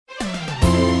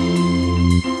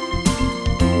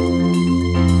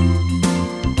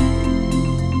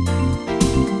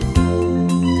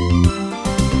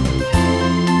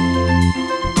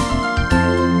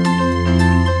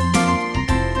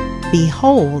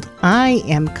Behold, I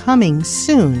am coming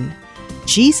soon.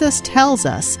 Jesus tells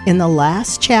us in the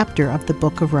last chapter of the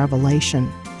book of Revelation.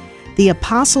 The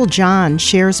Apostle John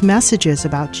shares messages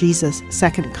about Jesus'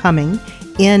 second coming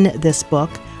in this book,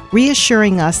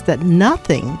 reassuring us that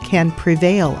nothing can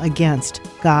prevail against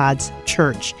God's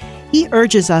church. He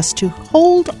urges us to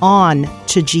hold on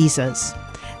to Jesus.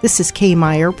 This is Kay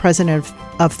Meyer, president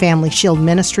of Family Shield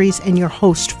Ministries, and your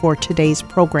host for today's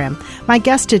program. My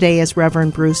guest today is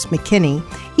Reverend Bruce McKinney.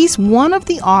 He's one of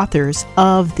the authors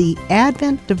of the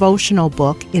Advent devotional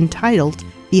book entitled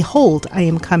Behold, I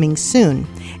Am Coming Soon,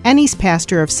 and he's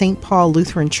pastor of St. Paul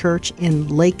Lutheran Church in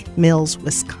Lake Mills,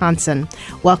 Wisconsin.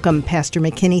 Welcome, Pastor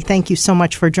McKinney. Thank you so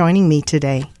much for joining me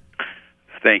today.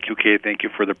 Thank you, Kay. Thank you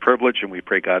for the privilege, and we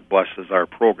pray God blesses our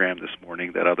program this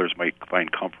morning, that others might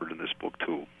find comfort in this book,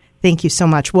 too. Thank you so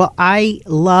much. Well, I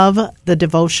love the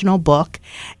devotional book,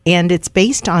 and it's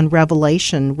based on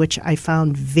Revelation, which I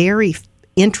found very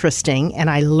interesting, and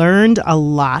I learned a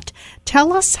lot.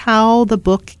 Tell us how the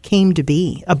book came to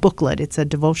be, a booklet. It's a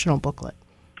devotional booklet.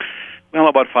 Well,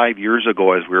 about 5 years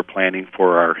ago, as we were planning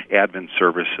for our Advent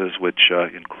services, which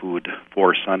include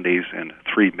 4 Sundays and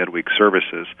 3 midweek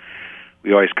services,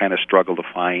 we always kind of struggle to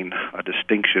find a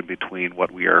distinction between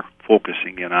what we are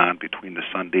focusing in on between the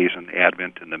Sundays and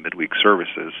Advent and the midweek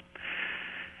services.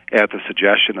 At the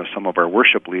suggestion of some of our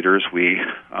worship leaders, we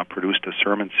produced a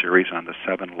sermon series on the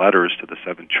 7 letters to the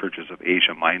 7 churches of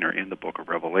Asia Minor in the book of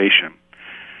Revelation.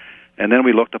 And then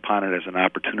we looked upon it as an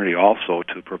opportunity also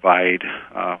to provide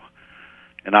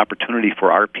an opportunity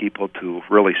for our people to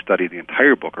really study the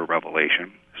entire book of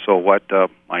Revelation. So what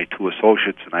my 2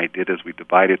 associates and I did is we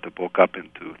divided the book up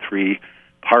into 3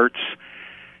 parts.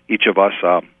 Each of us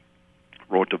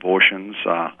wrote devotions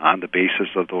on the basis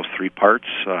of those 3 parts.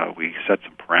 We set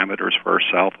some parameters for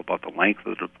ourselves about the length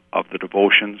of the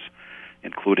devotions,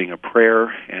 including a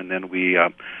prayer, and then we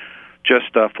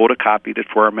just photocopied it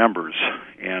for our members.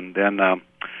 And then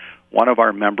one of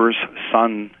our members'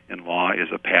 son-in-law is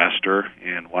a pastor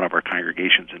in one of our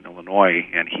congregations in Illinois,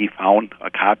 and he found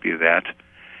a copy of that.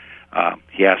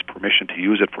 He asked permission to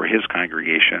use it for his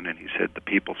congregation, and he said the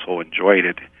people so enjoyed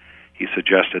it, he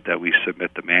suggested that we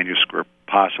submit the manuscript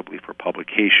possibly for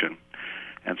publication.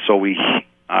 And so we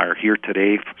are here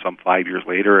today, some 5 years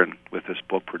later, and with this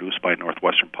book produced by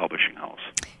Northwestern Publishing House.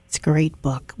 It's a great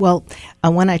book. Well,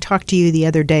 when I talked to you the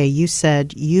other day, you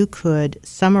said you could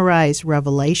summarize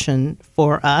Revelation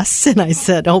for us. And I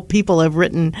said, people have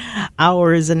written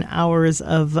hours and hours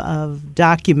of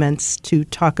documents to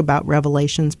talk about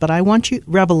Revelations. But I want you,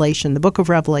 the book of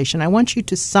Revelation, I want you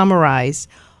to summarize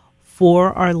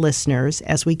for our listeners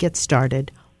as we get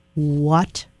started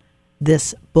what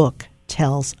this book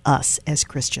tells us as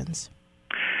Christians.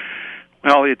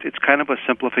 Well, it's kind of a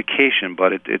simplification,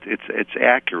 but it's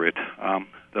accurate.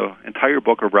 The entire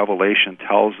book of Revelation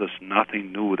tells us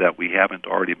nothing new that we haven't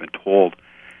already been told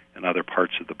in other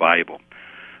parts of the Bible.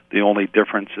 The only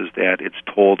difference is that it's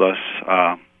told us,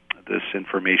 this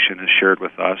information is shared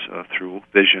with us through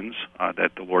visions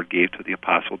that the Lord gave to the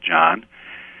Apostle John,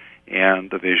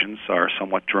 and the visions are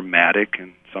somewhat dramatic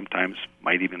and sometimes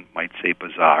might say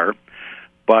bizarre.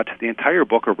 But the entire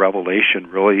book of Revelation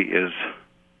really is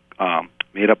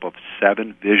made up of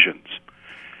 7 visions.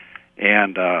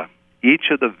 And each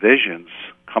of the visions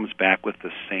comes back with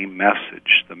the same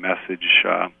message, the message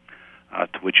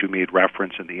to which you made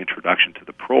reference in the introduction to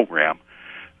the program,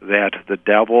 that the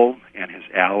devil and his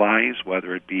allies,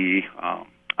 whether it be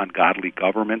ungodly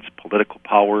governments, political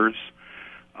powers,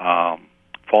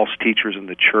 false teachers in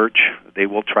the church, they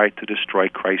will try to destroy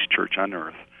Christ's church on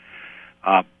earth.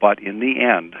 But in the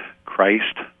end,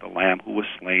 Christ, the Lamb who was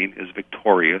slain, is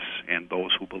victorious, and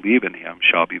those who believe in him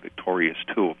shall be victorious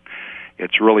too.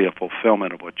 It's really a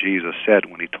fulfillment of what Jesus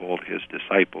said when he told his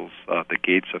disciples, the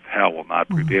gates of hell will not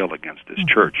prevail against this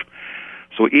church.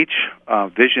 So each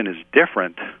vision is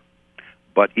different,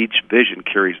 but each vision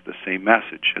carries the same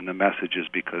message, and the message is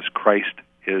because Christ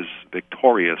is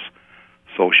victorious,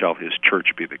 so shall his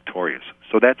church be victorious.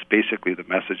 So that's basically the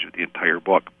message of the entire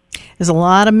book. There's a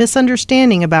lot of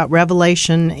misunderstanding about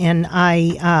Revelation, and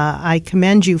I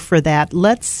commend you for that.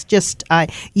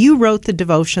 You wrote the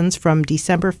devotions from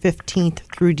December 15th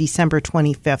through December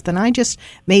 25th, and I just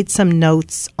made some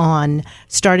notes on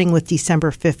starting with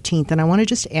December 15th, and I want to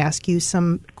just ask you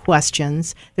some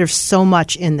questions. There's so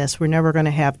much in this. We're never going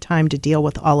to have time to deal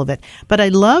with all of it. But I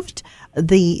loved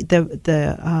the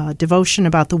devotion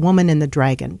about the woman and the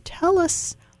dragon. Tell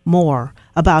us more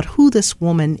about who this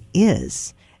woman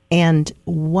is and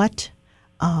what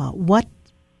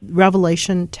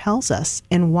Revelation tells us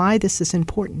and why this is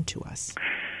important to us.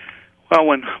 Well,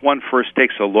 when one first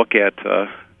takes a look at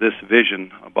this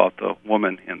vision about the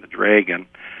woman and the dragon,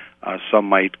 some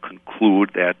might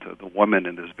conclude that the woman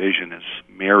in this vision is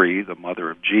Mary, the mother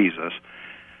of Jesus.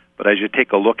 But as you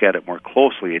take a look at it more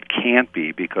closely, it can't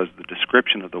be, because the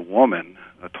description of the woman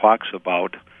talks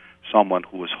about someone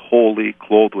who is holy,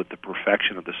 clothed with the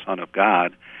perfection of the Son of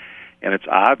God. And it's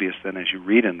obvious then, as you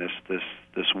read in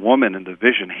this woman in the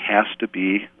vision has to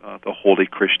be the holy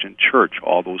Christian church,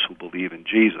 all those who believe in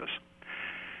Jesus.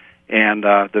 And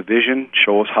the vision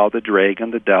shows how the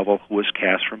dragon, the devil, who was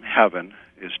cast from heaven,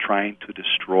 is trying to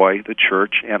destroy the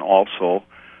church and also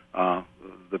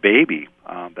the baby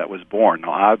that was born.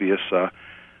 Now, obvious,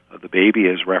 the baby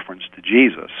is reference to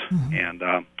Jesus. Mm-hmm.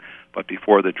 And but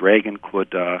before the dragon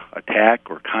could attack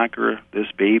or conquer this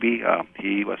baby,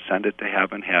 he ascended to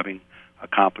heaven, having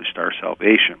accomplished our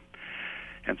salvation.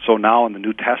 And so now in the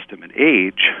New Testament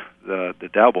age, the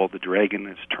devil, the dragon,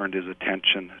 has turned his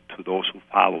attention to those who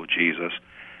follow Jesus,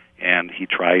 and he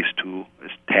tries to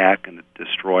attack and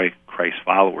destroy Christ's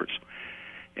followers.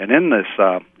 And in this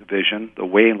vision, the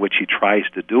way in which he tries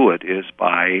to do it is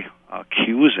by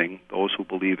accusing those who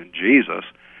believe in Jesus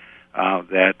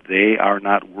that they are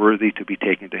not worthy to be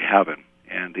taken to heaven.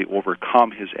 And they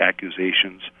overcome his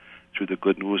accusations through the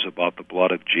good news about the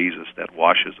blood of Jesus that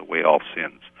washes away all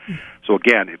sins. Mm. So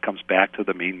again, it comes back to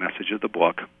the main message of the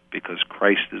book: because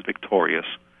Christ is victorious,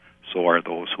 so are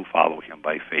those who follow him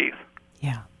by faith.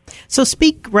 Yeah. So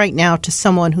speak right now to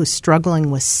someone who's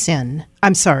struggling with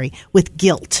with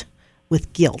guilt,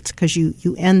 because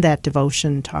you end that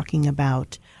devotion talking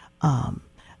about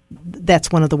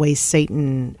that's one of the ways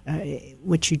Satan,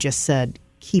 which you just said,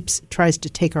 tries to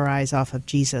take our eyes off of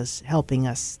Jesus, helping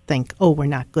us think, oh, we're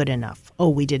not good enough, oh,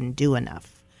 we didn't do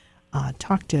enough.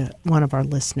 Talk to one of our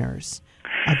listeners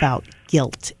about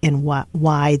guilt and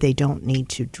why they don't need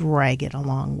to drag it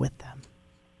along with them.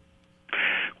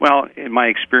 Well, in my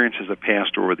experience as a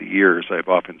pastor over the years, I've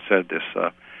often said this,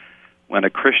 when a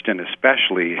Christian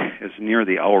especially is near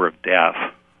the hour of death,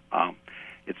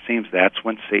 it seems that's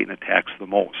when Satan attacks the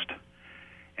most.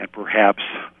 And perhaps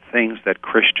things that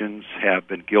Christians have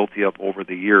been guilty of over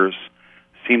the years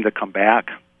seem to come back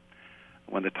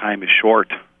when the time is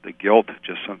short. The guilt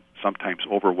just sometimes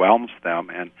overwhelms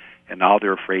them, and now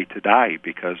they're afraid to die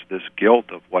because this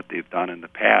guilt of what they've done in the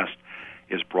past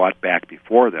is brought back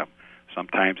before them.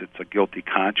 Sometimes it's a guilty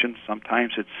conscience.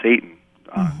 Sometimes it's Satan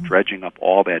dredging up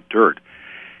all that dirt.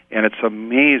 And it's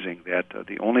amazing that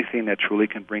the only thing that truly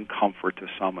can bring comfort to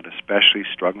someone, especially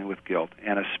struggling with guilt,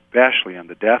 and especially on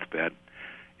the deathbed,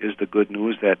 is the good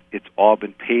news that it's all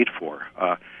been paid for.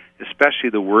 Especially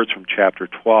the words from chapter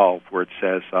 12 where it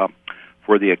says,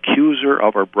 for the accuser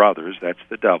of our brothers, that's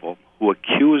the devil, who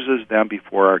accuses them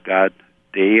before our God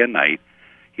day and night,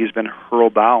 he's been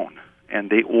hurled down. And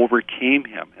they overcame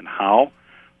him. And how?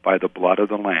 By the blood of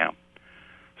the Lamb.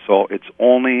 So it's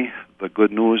only the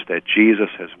good news that Jesus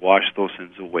has washed those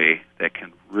sins away that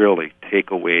can really take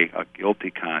away a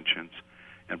guilty conscience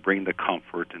and bring the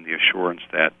comfort and the assurance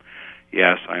that,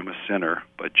 yes, I'm a sinner,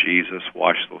 but Jesus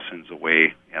washed those sins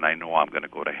away, and I know I'm going to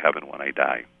go to heaven when I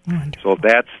die. Wonderful. So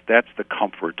that's the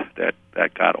comfort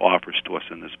that God offers to us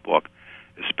in this book,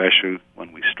 especially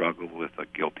when we struggle with a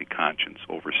guilty conscience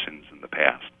over sins in the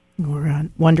past.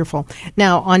 Wonderful.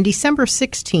 Now, on December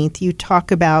 16th, you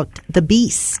talk about the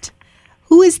beast.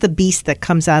 Who is the beast that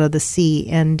comes out of the sea,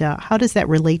 and how does that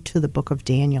relate to the book of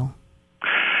Daniel?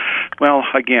 Well,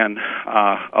 again,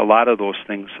 a lot of those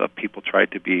things, people try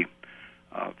to be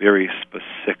very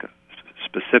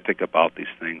specific about these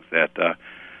things, that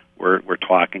we're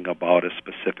talking about a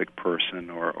specific person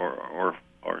or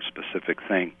a specific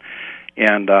thing.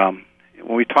 And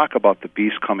when we talk about the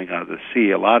beast coming out of the sea,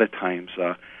 a lot of times,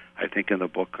 I think in the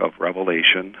book of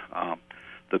Revelation,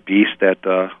 the beasts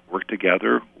that work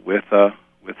together with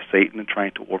Satan and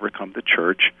trying to overcome the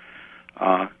church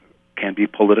can be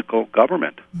political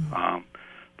government. Mm-hmm.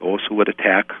 Those who would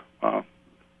attack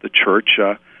the church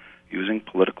using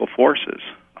political forces.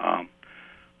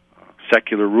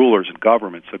 Secular rulers and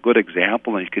governments. A good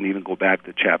example, and you can even go back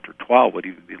to chapter 12, would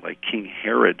even be like King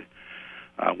Herod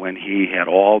when he had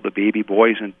all the baby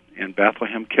boys in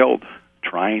Bethlehem killed,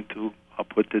 trying to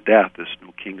put to death this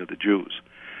new king of the Jews.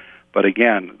 But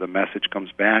again, the message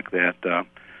comes back that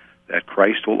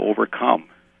Christ will overcome,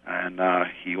 and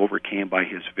he overcame by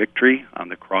his victory on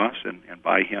the cross, and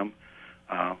by him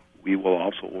we will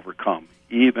also overcome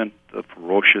even the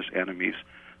ferocious enemies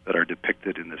that are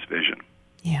depicted in this vision.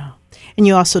 Yeah. And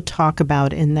you also talk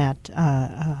about in that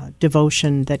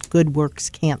devotion that good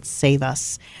works can't save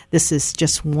us. This is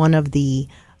just one of the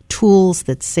tools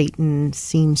that Satan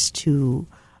seems to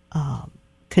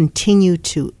continue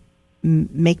to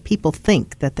make people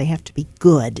think that they have to be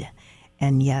good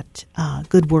and yet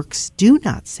good works do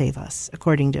not save us,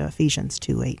 according to Ephesians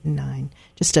 2:8-9.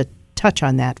 Just to touch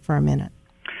on that for a minute.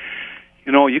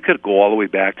 You could go all the way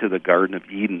back to the Garden of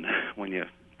Eden when you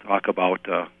talk about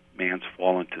man's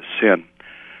fall into sin.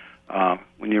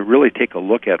 When you really take a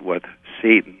look at what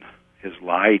Satan has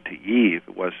lied to Eve,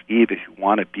 it was, Eve, if you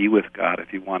want to be with God,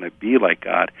 if you want to be like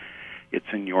God, it's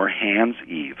in your hands,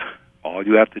 Eve. All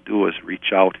you have to do is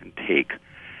reach out and take.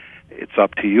 It's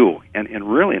up to you.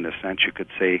 And really, in a sense, you could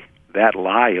say that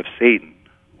lie of Satan,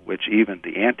 which even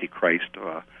the Antichrist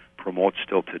promotes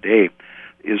still today,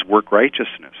 is work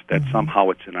righteousness, that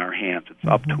somehow it's in our hands. It's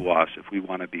up to us. If we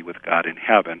want to be with God in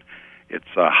heaven, it's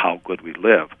how good we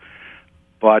live.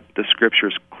 But the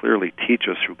Scriptures clearly teach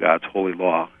us through God's holy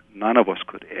law, none of us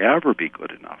could ever be good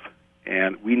enough.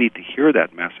 And we need to hear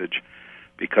that message,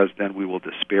 because then we will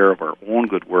despair of our own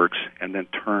good works and then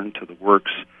turn to the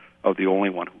works of the only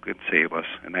one who can save us,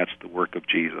 and that's the work of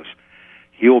Jesus.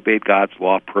 He obeyed God's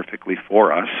law perfectly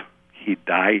for us. He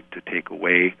died to take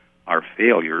away our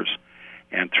failures,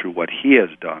 and through what He has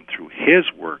done, through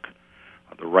His work,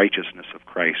 the righteousness of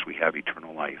Christ, we have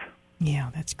eternal life.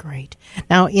 Yeah, that's great.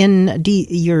 Now, in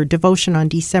your devotion on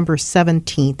December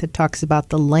 17th, it talks about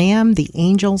the Lamb, the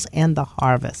angels, and the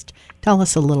harvest. Tell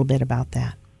us a little bit about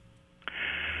that.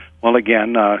 Well,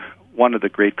 again, one of the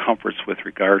great comforts with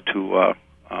regard to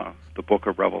the book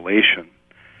of Revelation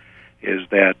is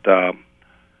that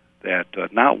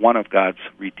not one of God's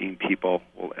redeemed people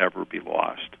will ever be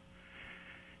lost.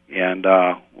 And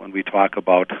when we talk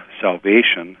about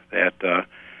salvation, that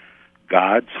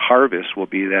God's harvest will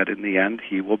be that in the end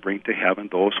He will bring to heaven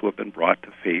those who have been brought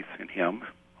to faith in Him.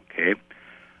 Okay,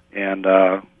 and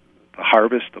the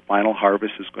harvest, the final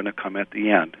harvest, is going to come at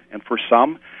the end. And for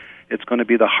some, it's going to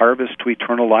be the harvest to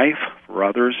eternal life. For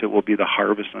others, it will be the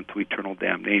harvest unto eternal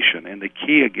damnation. And the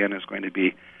key, again, is going to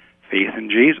be faith in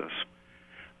Jesus.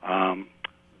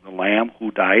 The Lamb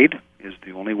who died is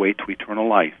the only way to eternal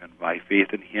life. And by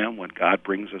faith in Him, when God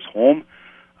brings us home,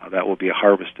 that will be a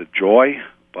harvest of joy.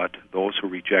 But those who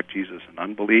reject Jesus in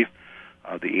unbelief,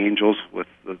 the angels with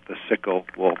the sickle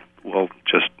will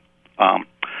just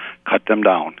cut them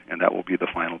down, and that will be the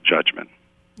final judgment.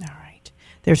 All right.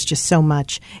 There's just so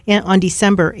much. And on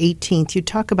December 18th, you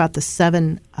talk about the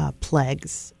 7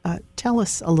 plagues. Tell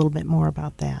us a little bit more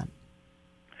about that.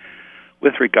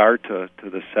 With regard to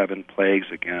the 7 plagues,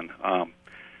 again,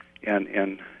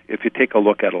 and if you take a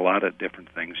look at a lot of different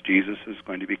things, Jesus is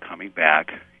going to be coming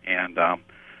back, and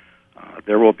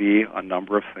there will be a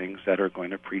number of things that are going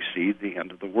to precede the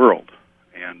end of the world.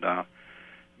 And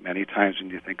many times when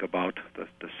you think about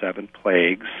the 7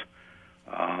 plagues,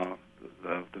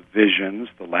 the visions,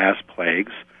 the last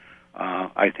plagues,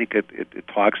 I think it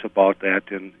talks about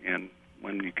that in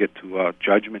when you get to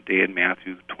Judgment Day in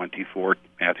Matthew 24,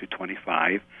 Matthew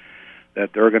 25,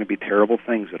 that there are going to be terrible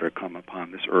things that are come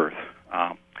upon this earth.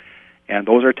 And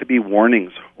those are to be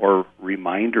warnings or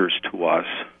reminders to us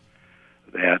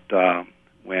that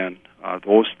when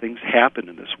those things happen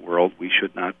in this world, we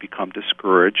should not become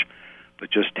discouraged,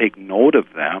 but just take note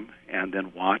of them and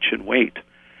then watch and wait.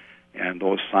 And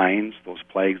those signs, those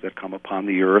plagues that come upon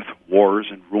the earth, wars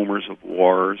and rumors of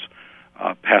wars,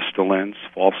 pestilence,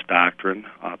 false doctrine,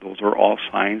 those are all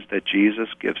signs that Jesus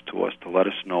gives to us to let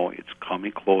us know it's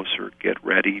coming closer, get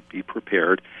ready, be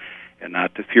prepared, and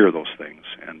not to fear those things.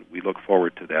 And we look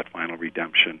forward to that final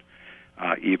redemption,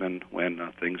 even when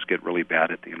things get really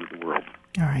bad at the end of the world.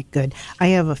 All right, good. I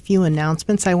have a few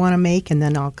announcements I want to make, and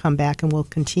then I'll come back and we'll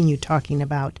continue talking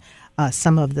about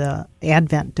some of the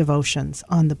Advent devotions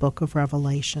on the book of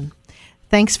Revelation.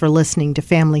 Thanks for listening to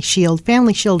Family Shield.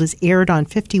 Family Shield is aired on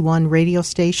 51 radio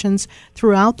stations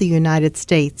throughout the United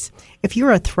States. If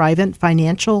you're a Thrivent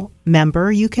financial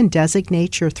member, you can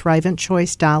designate your Thrivent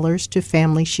Choice dollars to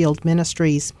Family Shield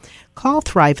Ministries. Call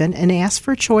Thrivent and ask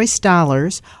for Choice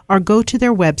dollars, or go to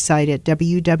their website at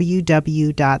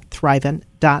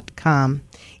www.thrivent.com.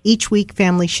 Each week,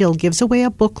 Family Shield gives away a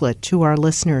booklet to our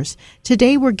listeners.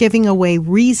 Today, we're giving away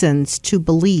Reasons to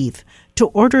Believe. To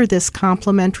order this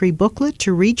complimentary booklet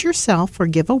to read yourself or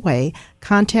give away,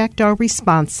 contact our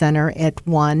response center at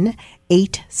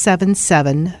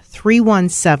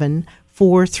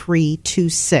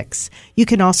 1-877-317-4326. You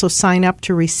can also sign up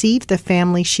to receive the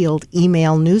Family Shield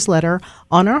email newsletter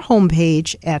on our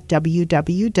homepage at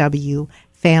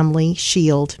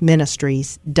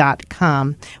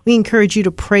www.FamilyShieldMinistries.com. We encourage you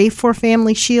to pray for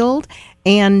Family Shield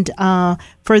and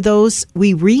for those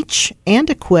we reach and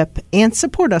equip, and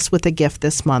support us with a gift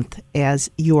this month as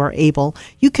you are able.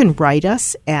 You can write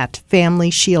us at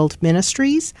Family Shield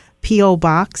Ministries, P.O.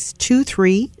 Box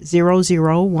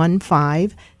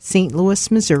 230015, St.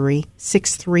 Louis, Missouri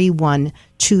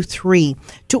 63123.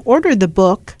 To order the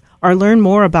book or learn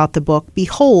more about the book,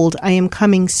 Behold, I Am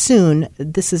Coming Soon.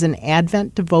 This is an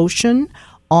Advent devotion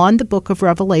on the book of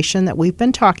Revelation that we've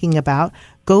been talking about.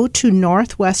 Go to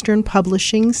Northwestern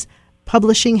Publishing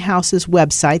House's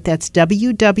website. That's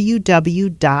www.nph.net.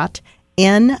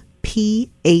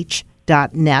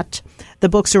 The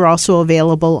books are also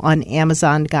available on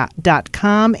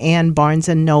Amazon.com and Barnes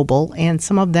 & Noble, and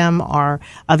some of them are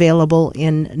available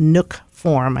in Nook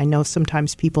form. I know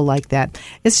sometimes people like that.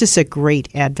 It's just a great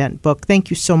Advent book. Thank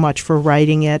you so much for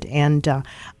writing it. And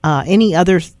any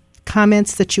other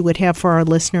comments that you would have for our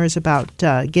listeners about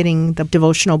getting the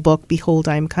devotional book, Behold,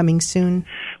 I Am Coming Soon?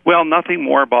 Well, nothing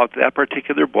more about that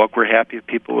particular book. We're happy if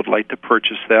people would like to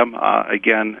purchase them.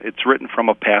 Again, it's written from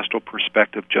a pastoral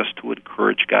perspective just to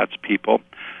encourage God's people.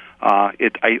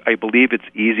 I believe it's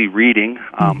easy reading.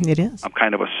 It is. I'm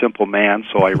kind of a simple man,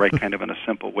 so I write kind of in a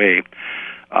simple way.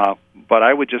 But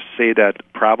I would just say that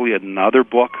probably another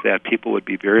book that people would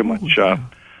be very much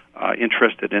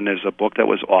interested in is a book that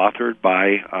was authored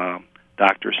by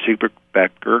Dr. Sigbert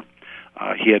Becker.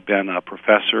 He had been a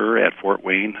professor at Fort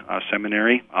Wayne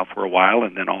Seminary for a while,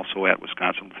 and then also at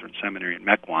Wisconsin Lutheran Seminary in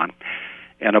Mequon.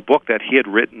 And a book that he had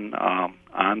written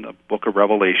on the book of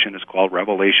Revelation is called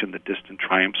Revelation, the Distant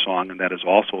Triumph Song, and that is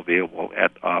also available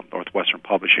at Northwestern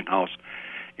Publishing House.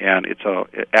 And it's an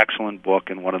excellent book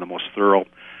and one of the most thorough,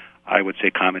 I would say,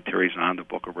 commentaries on the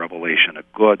book of Revelation. A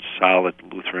good, solid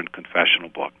Lutheran confessional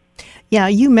book. Yeah,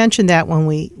 you mentioned that when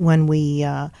we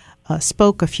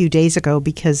spoke a few days ago,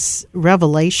 because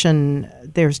Revelation,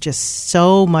 there's just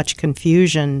so much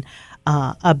confusion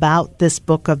about this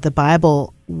book of the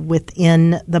Bible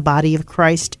within the body of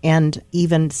Christ, and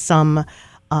even some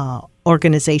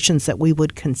organizations that we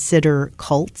would consider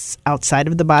cults outside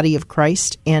of the body of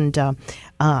Christ. And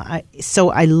so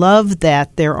I love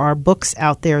that there are books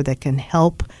out there that can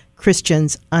help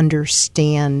Christians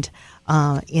understand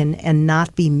and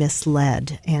not be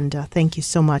misled. And thank you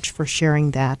so much for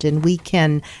sharing that. And we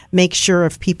can make sure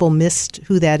if people missed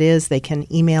who that is, they can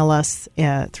email us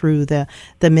through the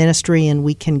ministry, and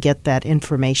we can get that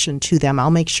information to them.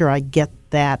 I'll make sure I get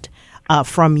that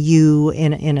from you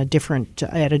at a different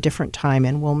time,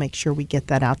 and we'll make sure we get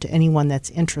that out to anyone that's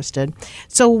interested.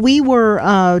 So we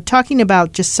were talking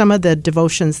about just some of the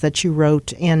devotions that you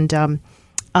wrote, and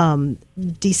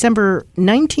December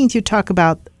 19th, you talk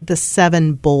about the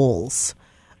 7 bowls.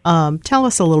 Tell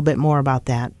us a little bit more about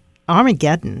that.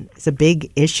 Armageddon is a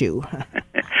big issue.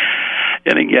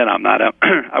 And again,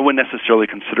 I wouldn't necessarily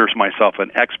consider myself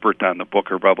an expert on the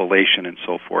book of Revelation and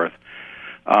so forth.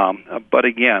 But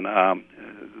again,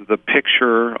 the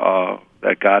picture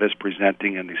that God is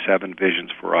presenting in these 7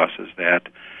 visions for us is that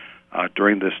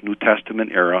during this New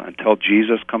Testament era, until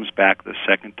Jesus comes back the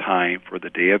second time for the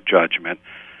day of judgment,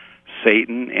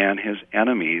 Satan and his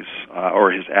enemies,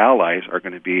 or his allies, are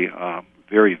going to be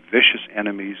very vicious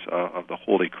enemies of the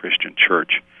Holy Christian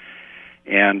Church.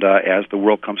 And as the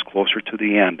world comes closer to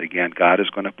the end, again, God is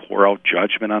going to pour out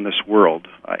judgment on this world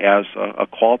as a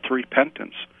call to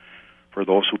repentance for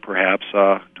those who perhaps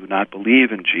do not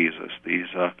believe in Jesus. These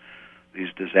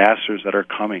disasters that are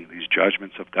coming, these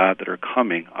judgments of God that are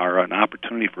coming, are an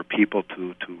opportunity for people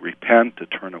to repent, to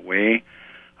turn away,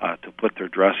 to put their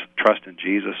trust in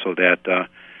Jesus, so that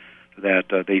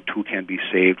they too can be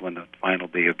saved when the final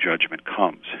day of judgment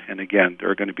comes. And again, there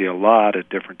are going to be a lot of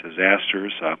different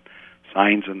disasters,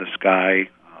 signs in the sky,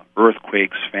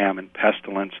 earthquakes, famine,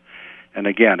 pestilence. And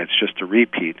again, it's just a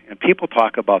repeat. And people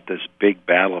talk about this big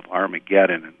battle of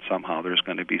Armageddon, and somehow there's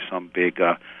going to be some big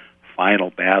final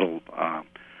battle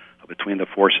between the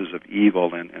forces of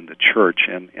evil and the church.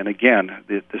 And again,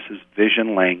 this is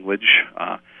vision language.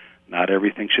 Not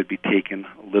everything should be taken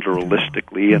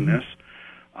literalistically in this.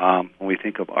 When we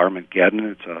think of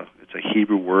Armageddon, it's a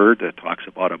Hebrew word that talks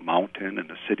about a mountain and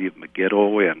the city of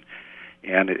Megiddo, and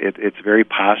it's very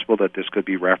possible that this could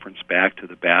be referenced back to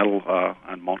the battle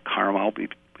on Mount Carmel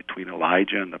between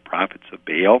Elijah and the prophets of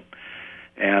Baal.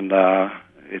 And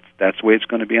that's the way it's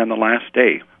going to be on the last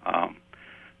day.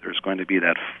 There's going to be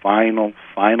that final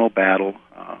battle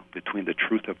between the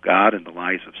truth of God and the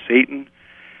lies of Satan.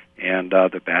 And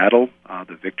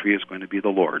the victory is going to be the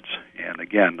Lord's. And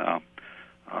again,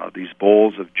 these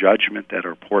bowls of judgment that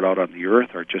are poured out on the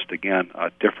earth are just, again,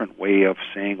 a different way of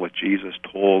saying what Jesus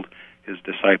told his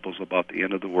disciples about the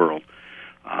end of the world.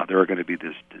 There are going to be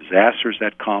these disasters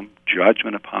that come,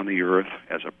 judgment upon the earth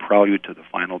as a prelude to the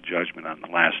final judgment on the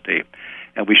last day.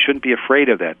 And we shouldn't be afraid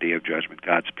of that day of judgment,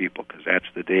 God's people, because that's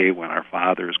the day when our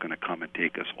Father is going to come and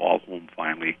take us all home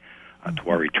finally to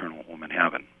our eternal home in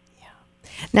heaven.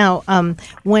 Now,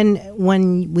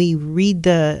 when we read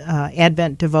the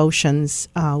Advent devotions,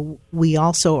 we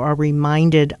also are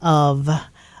reminded of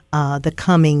the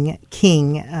coming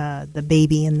King, the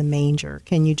baby in the manger.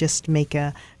 Can you just make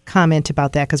a comment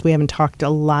about that? Because we haven't talked a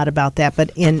lot about that,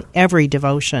 but in every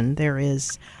devotion there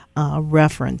is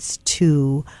reference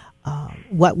to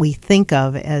what we think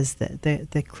of as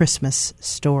the Christmas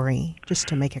story. Just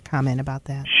to make a comment about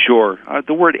that. Sure.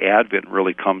 The word Advent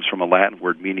really comes from a Latin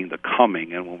word meaning the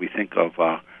coming, and when we think of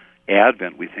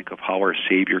Advent, we think of how our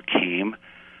Savior came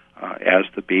as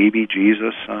the baby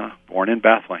Jesus, born in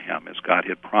Bethlehem, as God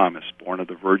had promised, born of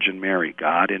the Virgin Mary,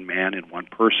 God and man in one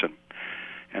person.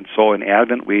 And so in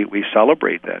Advent, we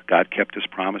celebrate that. God kept His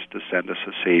promise to send us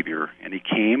a Savior, and He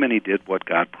came and He did what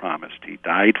God promised. He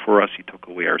died for us. He took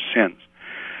away our sins.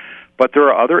 But there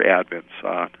are other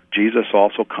Advents. Jesus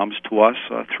also comes to us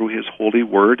through His holy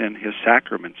word and His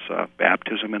sacraments,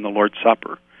 baptism and the Lord's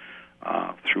Supper.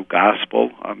 Through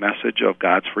gospel, a message of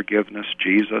God's forgiveness,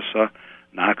 Jesus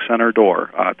knocks on our door,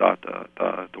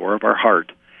 the door of our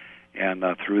heart. And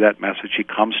through that message, He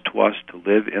comes to us to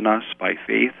live in us by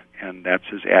faith, and that's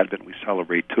His Advent we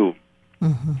celebrate too.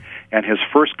 Mm-hmm. And His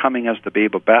first coming as the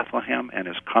babe of Bethlehem and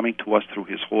His coming to us through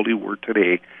His holy word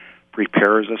today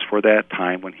prepares us for that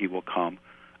time when He will come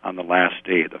on the last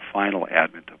day, the final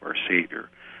Advent of our Savior.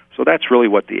 So that's really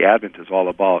what the Advent is all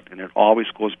about, and it always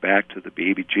goes back to the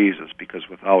baby Jesus, because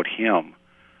without Him,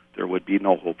 there would be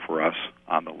no hope for us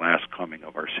on the last coming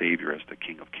of our Savior as the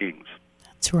King of Kings.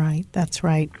 That's right. That's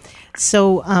right.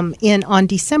 So, on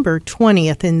December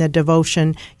 20th in the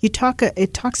devotion, it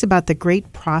talks about the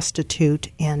great prostitute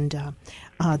and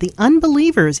the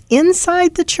unbelievers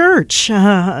inside the church.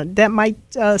 That might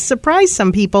surprise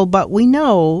some people, but we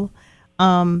know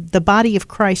the body of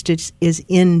Christ is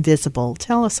invisible.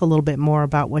 Tell us a little bit more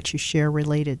about what you share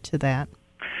related to that.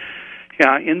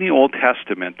 Yeah, in the Old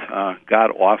Testament, God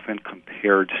often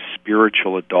compared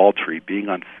spiritual adultery, being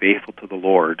unfaithful to the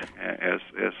Lord, as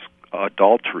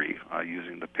adultery,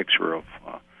 using the picture of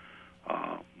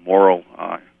moral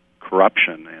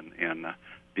corruption and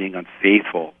being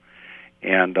unfaithful.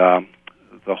 And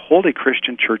the Holy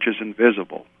Christian Church is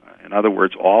invisible. In other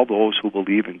words, all those who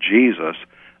believe in Jesus,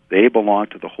 they belong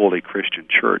to the Holy Christian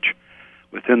Church.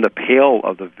 Within the pale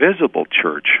of the visible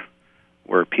church,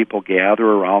 where people gather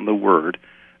around the Word,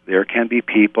 there can be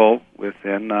people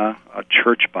within a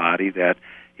church body that,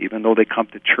 even though they come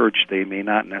to church, they may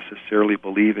not necessarily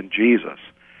believe in Jesus.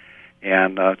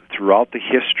 And throughout the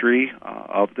history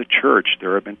of the church,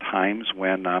 there have been times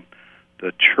when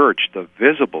the church, the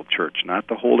visible church, not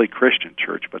the Holy Christian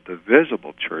Church, but the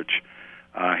visible church,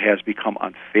 has become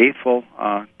unfaithful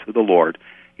to the Lord,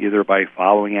 either by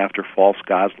following after false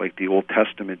gods like the Old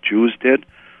Testament Jews did,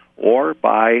 or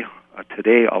by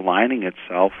today aligning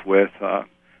itself with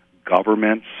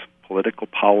governments, political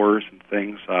powers, and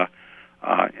things.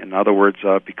 In other words,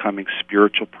 becoming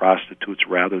spiritual prostitutes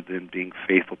rather than being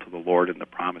faithful to the Lord and the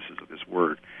promises of His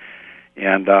Word.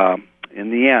 And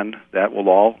in the end, that will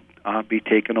all be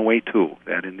taken away too.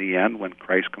 That in the end, when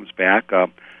Christ comes back,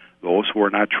 those who are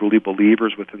not truly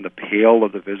believers within the pale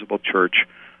of the visible church,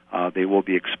 they will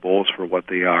be exposed for what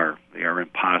they are. They are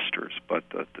imposters. But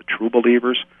the true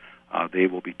believers, they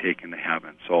will be taken to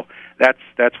heaven. So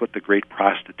that's what the great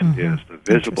prostitute is, the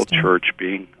visible church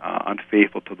being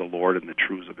unfaithful to the Lord and the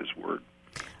truths of His Word.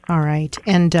 All right.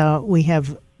 And we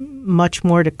have much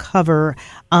more to cover.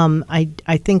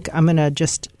 I think I'm going to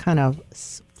just kind of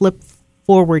flip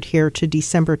forward here to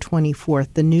December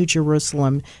 24th. The New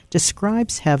Jerusalem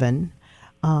describes heaven.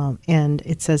 And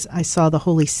it says, I saw the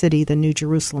holy city, the New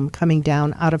Jerusalem, coming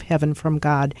down out of heaven from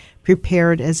God,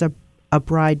 prepared as a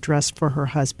bride dressed for her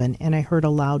husband. And I heard a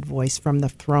loud voice from the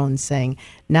throne saying,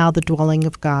 now the dwelling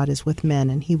of God is with men,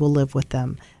 and He will live with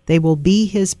them. They will be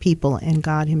His people, and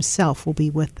God Himself will be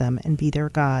with them and be their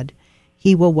God.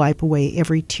 He will wipe away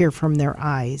every tear from their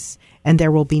eyes, and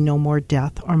there will be no more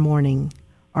death or mourning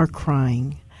or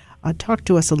crying. Talk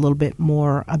to us a little bit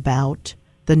more about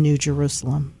the New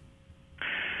Jerusalem.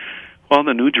 Well,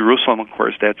 the New Jerusalem, of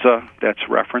course, that's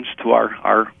reference to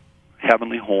our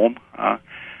heavenly home,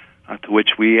 to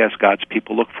which we as God's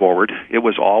people look forward. It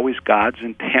was always God's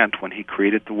intent when He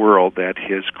created the world that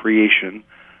His creation,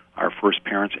 our first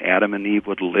parents, Adam and Eve,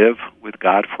 would live with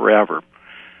God forever.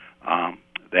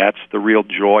 That's the real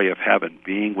joy of heaven,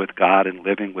 being with God and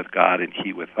living with God and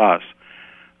He with us.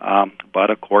 But,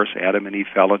 of course, Adam and Eve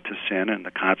fell into sin, and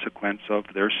the consequence of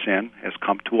their sin has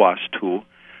come to us, too.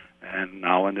 And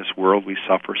now in this world we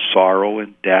suffer sorrow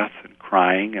and death and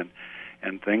crying,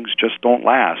 and things just don't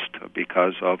last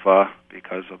because of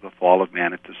the fall of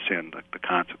man into sin. The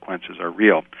consequences are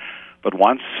real. But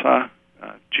once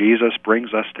Jesus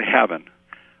brings us to heaven,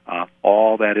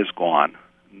 all that is gone.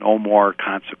 No more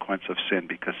consequence of sin,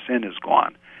 because sin is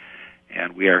gone.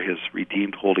 And we are His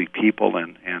redeemed holy people,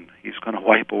 and He's going to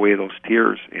wipe away those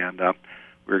tears, and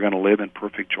we're going to live in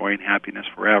perfect joy and happiness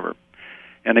forever.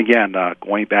 And again,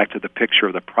 going back to the picture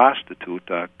of the prostitute,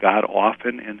 God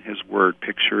often in His Word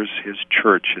pictures His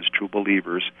church, His true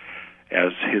believers,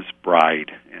 as His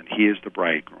bride, and He is the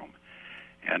bridegroom.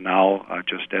 And now,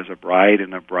 just as a bride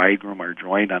and a bridegroom are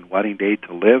joined on wedding day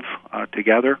to live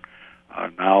together,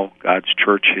 now God's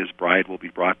church, His bride, will be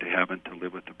brought to heaven to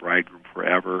live with the bridegroom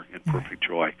forever in perfect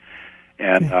joy.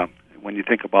 And when you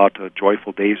think about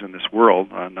joyful days in this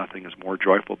world, nothing is more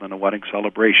joyful than a wedding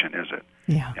celebration, is it?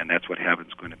 Yeah. And that's what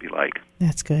heaven's going to be like.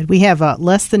 That's good. We have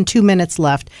less than 2 minutes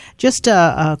left. Just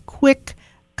a quick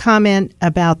comment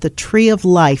about the Tree of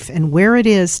Life and where it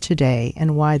is today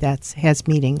and why that has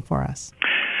meaning for us.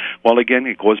 Well, again,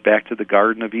 it goes back to the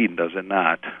Garden of Eden, does it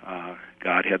not?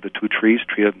 God had the two trees,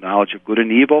 tree of knowledge of good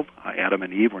and evil. Adam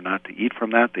and Eve were not to eat from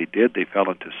that. They did. They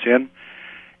fell into sin.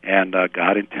 And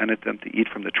God intended them to eat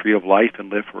from the tree of life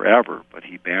and live forever. But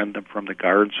He banned them from the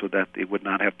garden so that they would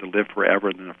not have to live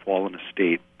forever in a fallen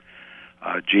estate.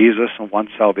 Jesus won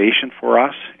salvation for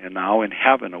us, and now in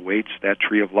heaven awaits that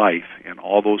tree of life. And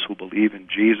all those who believe in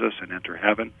Jesus and enter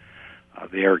heaven,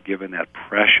 they are given that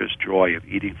precious joy of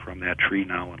eating from that tree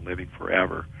now and living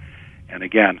forever. And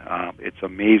again, it's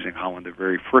amazing how in the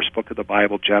very first book of the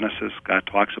Bible, Genesis, God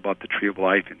talks about the tree of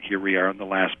life, and here we are in the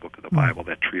last book of the Bible,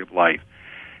 that tree of life.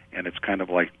 And it's kind of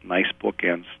like nice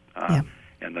bookends.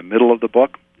 In the middle of the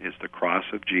book is the cross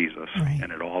of Jesus,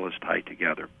 and it all is tied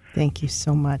together. Thank you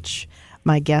so much.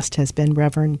 My guest has been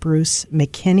Reverend Bruce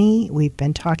McKinney. We've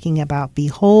been talking about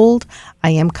Behold,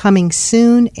 I Am Coming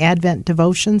Soon, Advent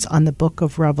devotions on the book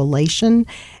of Revelation.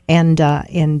 And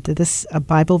in this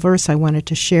Bible verse I wanted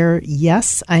to share,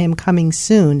 yes, I am coming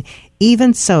soon.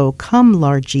 Even so, come,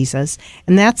 Lord Jesus.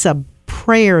 And that's a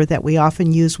prayer that we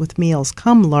often use with meals.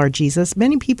 Come, Lord Jesus.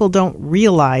 Many people don't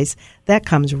realize that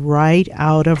comes right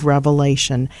out of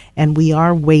Revelation, and we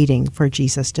are waiting for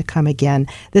Jesus to come again.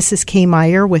 This is Kay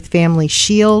Meyer with Family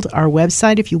Shield. Our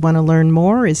website, if you want to learn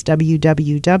more, is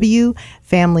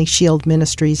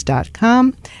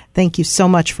www.familyshieldministries.com. Thank you so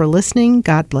much for listening.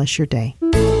 God bless your day.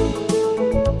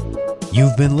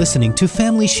 You've been listening to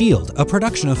Family Shield, a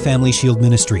production of Family Shield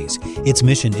Ministries. Its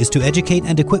mission is to educate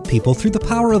and equip people through the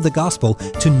power of the gospel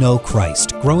to know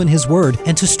Christ, grow in His Word,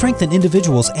 and to strengthen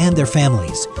individuals and their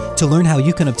families. To learn how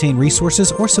you can obtain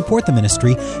resources or support the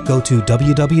ministry, go to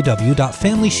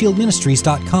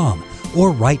www.familyshieldministries.com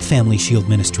or write Family Shield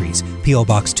Ministries, P.O.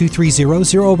 Box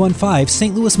 230015,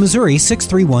 St. Louis, Missouri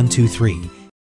 63123.